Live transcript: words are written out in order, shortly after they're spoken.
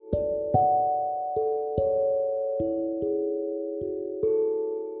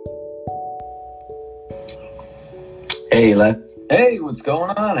Hey, Len. Hey, what's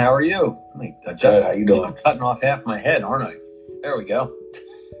going on? How are you? Let me adjust. Good, how you doing? I'm cutting off half my head, aren't I? There we go.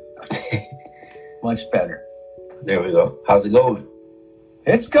 Much better. There we go. How's it going?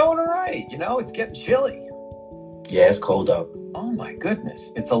 It's going all right. You know, it's getting chilly. Yeah, it's cold out. Oh, my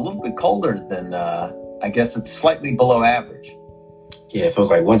goodness. It's a little bit colder than, I guess it's slightly below average. Yeah, it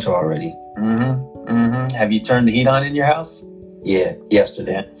feels like winter already. Have you turned the heat on in your house? Yeah,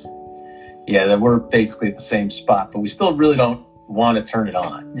 yesterday. Yeah, we're basically at the same spot, but we still really don't want to turn it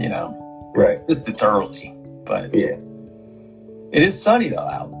on, you know? Right. It's early, but Yeah. it is sunny, though,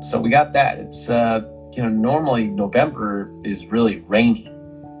 out. So we got that. It's, normally November is really rainy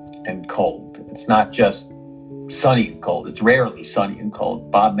and cold. It's not just sunny and cold. It's rarely sunny and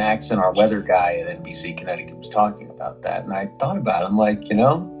cold. Bob Maxon, our weather guy at NBC Connecticut, was talking about that. And I thought about it. I'm like,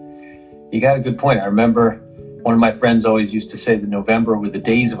 you got a good point. I remember one of my friends always used to say that November were the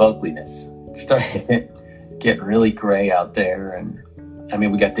days of ugliness. It started getting really gray out there. And I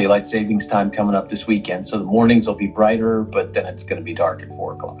mean, we got daylight savings time coming up this weekend. So the mornings will be brighter, but then it's going to be dark at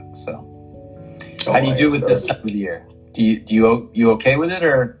 4 o'clock. So how do you do with this time of the year? Do you okay with it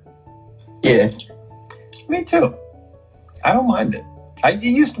or? Yeah. Me too. I don't mind it. It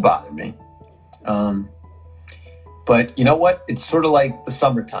used to bother me. But you know what? It's sort of like the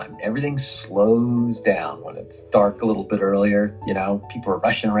summertime. Everything slows down when it's dark a little bit earlier. You know, people are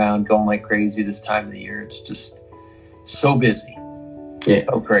rushing around, going like crazy this time of the year. It's just so busy. Yeah.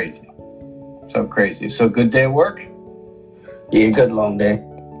 So crazy. So crazy. So good day at work? Yeah, good long day.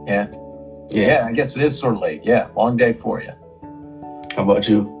 Yeah, I guess it is sort of late. Yeah, long day for you. How about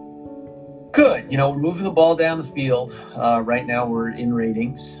you? Good. We're moving the ball down the field. Right now we're in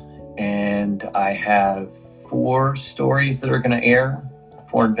ratings, and I have 4 stories that are going to air,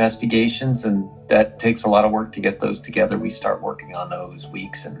 4 investigations, and that takes a lot of work to get those together. We start working on those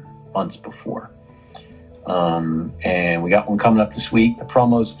weeks and months before. And we got one coming up this week. The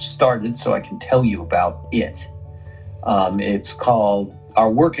promos have started, so I can tell you about it. It's called, our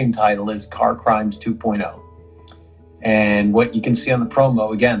working title is Car Crimes 2.0. And what you can see on the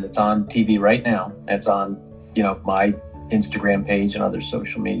promo, again, that's on TV right now, that's on, my Instagram page and other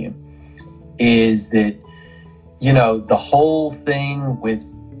social media, is that, the whole thing with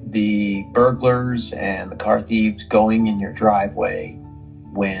the burglars and the car thieves going in your driveway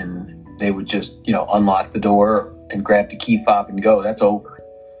when they would just, unlock the door and grab the key fob and go, that's over.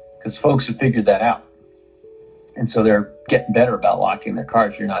 Because folks have figured that out. And so they're getting better about locking their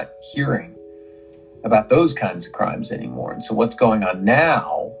cars. You're not hearing about those kinds of crimes anymore. And so what's going on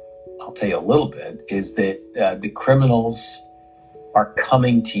now, I'll tell you a little bit, is that the criminals are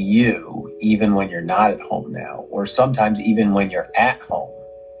coming to you even when you're not at home now, or sometimes even when you're at home.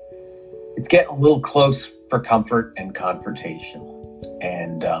 It's getting a little close for comfort and confrontation.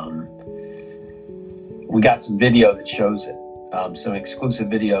 And we got some video that shows it, some exclusive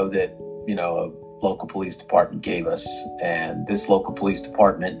video that, a local police department gave us. And this local police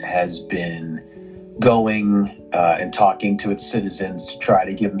department has been going and talking to its citizens to try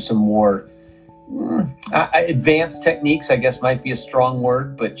to give them some more advanced techniques, I guess might be a strong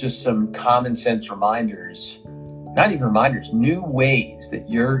word, but just some common sense reminders, not even reminders, new ways that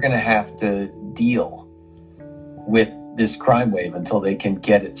you're going to have to deal with this crime wave until they can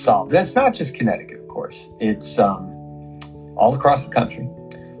get it solved. And it's not just Connecticut, of course. It's all across the country.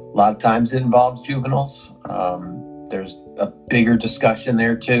 A lot of times it involves juveniles. There's a bigger discussion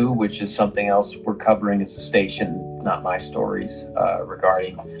there too, which is something else we're covering as a station, not my stories,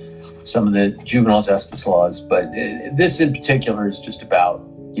 regarding some of the juvenile justice laws. But this in particular is just about,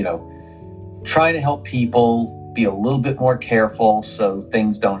 trying to help people be a little bit more careful so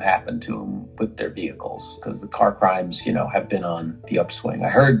things don't happen to them with their vehicles, because the car crimes, have been on the upswing. I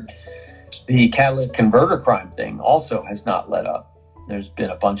heard the catalytic converter crime thing also has not let up. There's been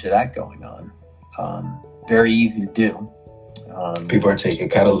a bunch of that going on. Very easy to do. People are taking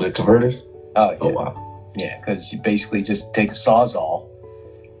catalytic converters? Oh, yeah. Oh, wow. Yeah, because you basically just take a Sawzall,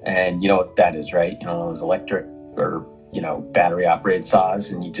 and you know what that is, right? Those electric or, battery-operated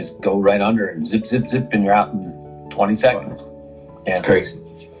saws, and you just go right under and zip, zip, zip, and you're out in 20 seconds. Wow. It's crazy.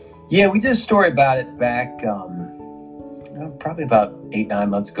 Yeah, we did a story about it back probably about 8-9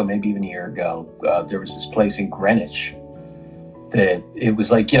 months ago, maybe even a year ago. There was this place in Greenwich that it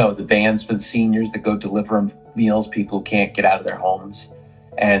was like, the vans for the seniors that go deliver meals, people who can't get out of their homes.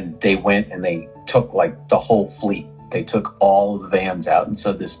 And they went and they took like the whole fleet. They took all of the vans out. And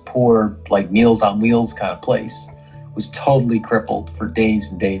so this poor, like Meals on Wheels kind of place was totally crippled for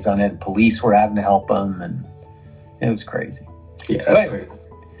days and days on end. Police were having to help them, and it was crazy. Yeah, that's crazy.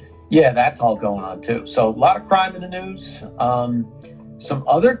 Yeah, that's all going on too. So a lot of crime in the news. Some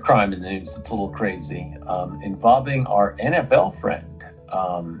other crime in the news that's a little crazy, involving our NFL friend.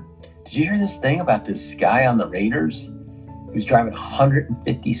 Did you hear this thing about this guy on the Raiders who's driving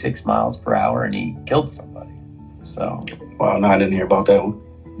 156 miles per hour and he killed somebody? So, wow, no, I didn't hear about that one.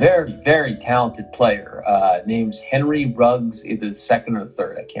 Very, very talented player. Name's Henry Ruggs, either the second or the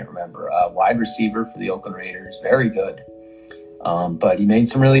third, I can't remember. Wide receiver for the Oakland Raiders, very good. But he made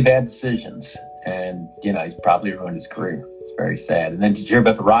some really bad decisions, and he's probably ruined his career. It's very sad. And then, did you hear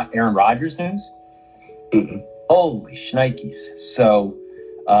about the Aaron Rodgers news? Mm-mm. Holy shnikes! So,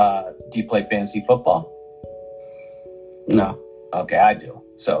 do you play fantasy football? No. Okay, I do.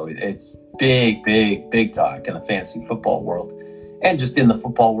 So it's big, big, big talk in the fantasy football world, and just in the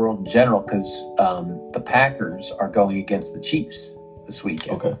football world in general, because the Packers are going against the Chiefs this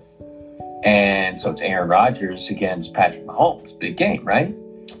weekend. Okay. And so it's Aaron Rodgers against Patrick Mahomes. Big game, right?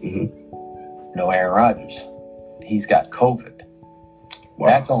 Mm-hmm. No Aaron Rodgers. He's got COVID. Wow.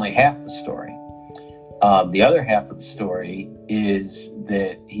 That's only half the story. The other half of the story is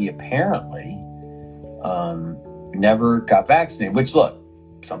that he apparently never got vaccinated, which, look,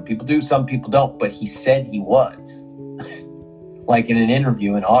 some people do, some people don't, but he said he was. Like in an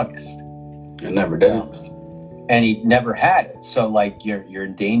interview in August. I never did. And he never had it. So, like, you're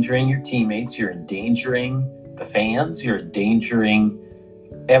endangering your teammates, you're endangering the fans, you're endangering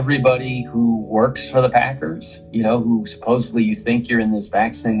everybody who works for the Packers, who supposedly you think you're in this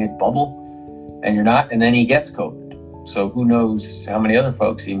vaccinated bubble, and you're not, and then he gets COVID. So who knows how many other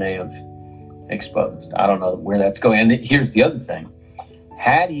folks he may have exposed. I don't know where that's going. And here's the other thing.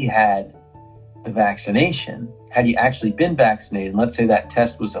 Had he had the vaccination, had he actually been vaccinated, and let's say that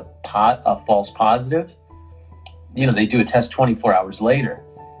test was a false positive, they do a test 24 hours later.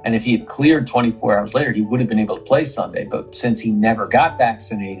 And if he had cleared 24 hours later, he would have been able to play Sunday. But since he never got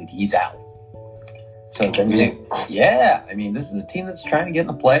vaccinated, he's out. So then this is a team that's trying to get in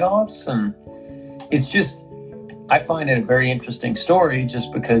the playoffs. And it's just, I find it a very interesting story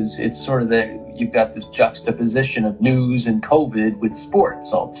just because it's sort of you've got this juxtaposition of news and COVID with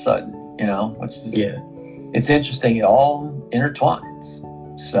sports all of a sudden, which is, it's interesting. It all intertwines.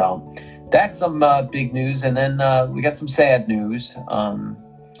 So that's some big news. And then we got some sad news.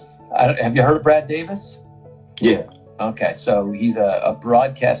 Have you heard of Brad Davis? Yeah. Okay, so he's a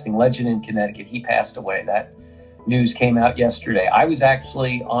broadcasting legend in Connecticut. He passed away. That news came out yesterday. I was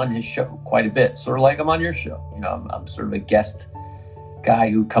actually on his show quite a bit, sort of like I'm on your show. I'm sort of a guest guy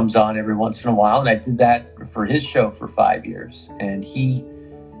who comes on every once in a while, and I did that for his show for 5 years. And he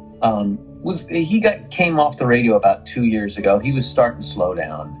came off the radio about 2 years ago. He was starting to slow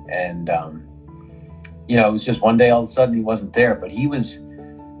down, and it was just one day all of a sudden he wasn't there. But he was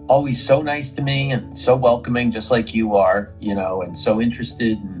always so nice to me and so welcoming, just like you are, and so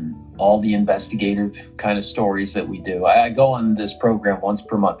interested in all the investigative kind of stories that we do. I go on this program once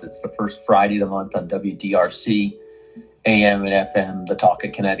per month. It's the first Friday of the month on WDRC, AM and FM, the Talk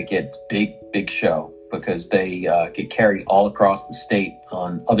of Connecticut. It's a big show because they get carried all across the state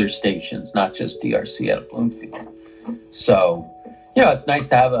on other stations, not just DRC out of Bloomfield. So, it's nice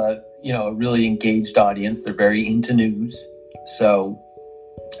to have a really engaged audience. They're very into news. So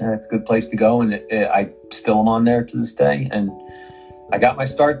it's a good place to go. And I still am on there to this day. And I got my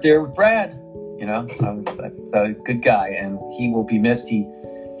start there with Brad. I was a good guy, and he will be missed.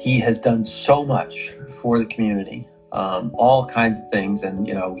 He has done so much for the community, all kinds of things. And,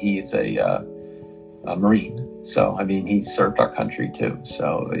 he is a Marine. So, he served our country too.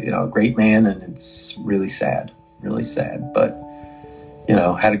 So, a great man, and it's really sad, but,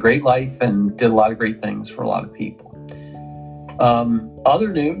 had a great life and did a lot of great things for a lot of people.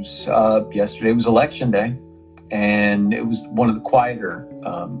 Other news, yesterday was election day, and it was one of the quieter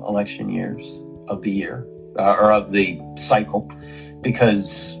election years of the year, or of the cycle,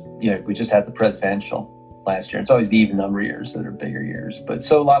 because, we just had the presidential last year. It's always the even number years that are bigger years. But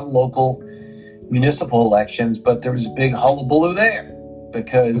so a lot of local municipal elections, but there was a big hullabaloo there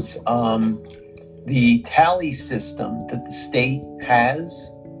because the tally system that the state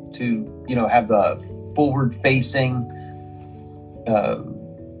has to, have a forward-facing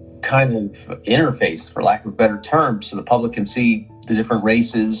kind of interface, for lack of a better term, so the public can see the different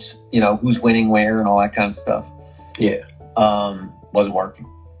races, who's winning where and all that kind of stuff. Yeah. Wasn't working.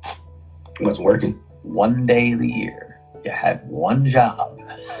 Wasn't working. One day of the year, you had one job,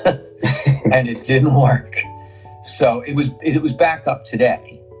 and it didn't work. So it was back up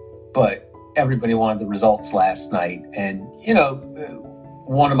today, but everybody wanted the results last night. And,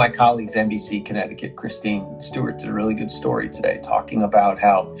 one of my colleagues, NBC Connecticut, Christine Stewart, did a really good story today talking about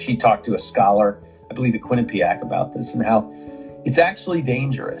how she talked to a scholar, I believe at Quinnipiac, about this, and how it's actually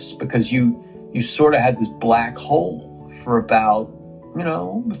dangerous because you sort of had this black hole for about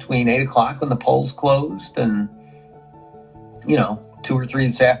between 8 o'clock when the polls closed and, 2 or 3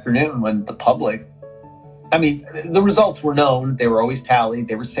 this afternoon when the public, the results were known. They were always tallied.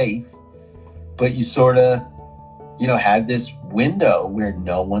 They were safe. But you sort of, had this window where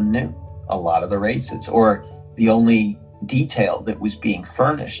no one knew a lot of the races, or the only detail that was being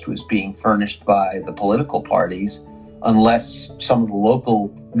furnished by the political parties, unless some of the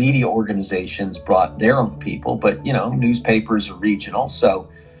local media organizations brought their own people. But, newspapers are regional. So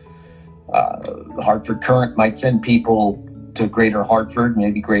the Hartford Courant might send people to Greater Hartford,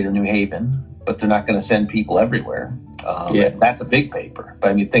 maybe Greater New Haven, but they're not going to send people everywhere. That's a big paper.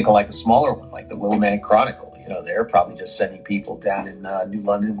 But think of like a smaller one, like the Willimantic Chronicle. They're probably just sending people down in New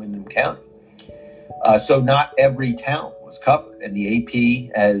London, Windham County. So not every town was covered. And the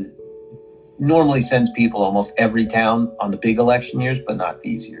AP normally sends people almost every town on the big election years, but not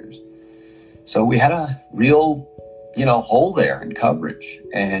these years. So we had a real, hole there in coverage.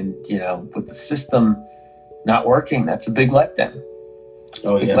 And, with the system not working, that's a big letdown.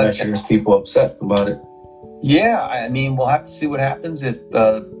 I'm sure there's people upset about it. Yeah, we'll have to see what happens if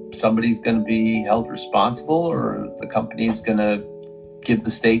somebody's going to be held responsible, or the company's going to give the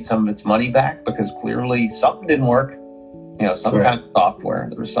state some of its money back, because clearly something didn't work. Some kind of software.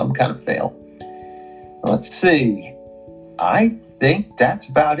 There was some kind of fail. Let's see. I think that's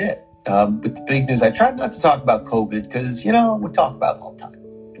about it. With the big news, I tried not to talk about COVID because, we talk about it all the time.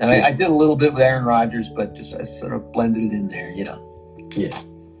 And I did a little bit with Aaron Rodgers, but I sort of blended it in there, Yeah.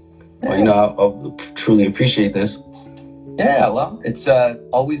 Well, I truly appreciate this. Yeah, well, it's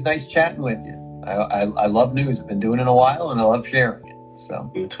always nice chatting with you. I love news. I've been doing it a while, and I love sharing it.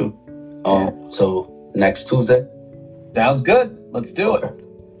 So You too. So next Tuesday? Sounds good. Let's do it.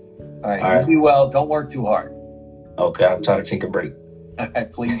 All right. You be well. Don't work too hard. Okay, I'm trying to take a break.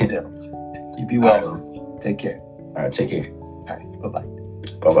 Please do. You be well. Take care. All right, take care. All right. Bye-bye.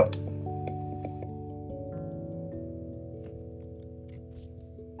 Bye-bye.